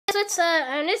what's up?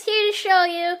 I'm just here to show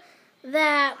you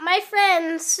that my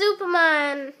friend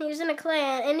Superman, he was in a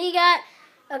clan, and he got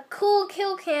a cool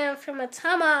kill cam from a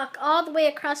Tomahawk all the way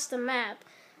across the map.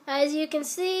 As you can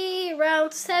see,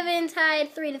 round 7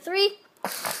 tied 3-3.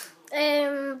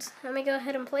 And let me go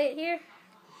ahead and play it here.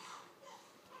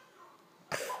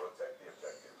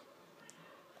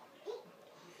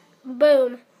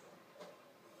 Boom.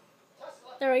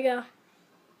 There we go.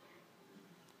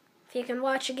 If you can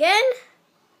watch again.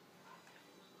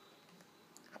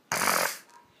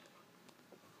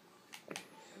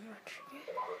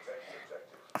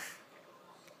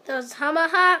 That was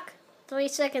Tomahawk. 3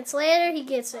 seconds later, he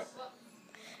gets it.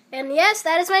 And yes,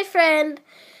 that is my friend.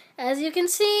 As you can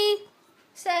see, it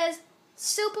says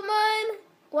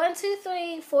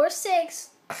Superman12346.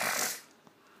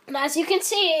 And as you can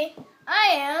see,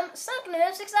 I am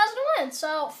Sunkgnoome600.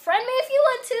 So friend me if you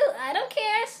want to. I don't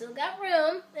care. Still got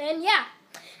room. And yeah,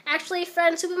 actually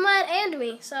friend Superman and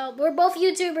me. So we're both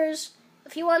YouTubers.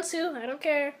 If you want to, I don't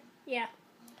care. Yeah.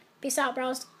 Peace out,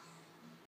 bros.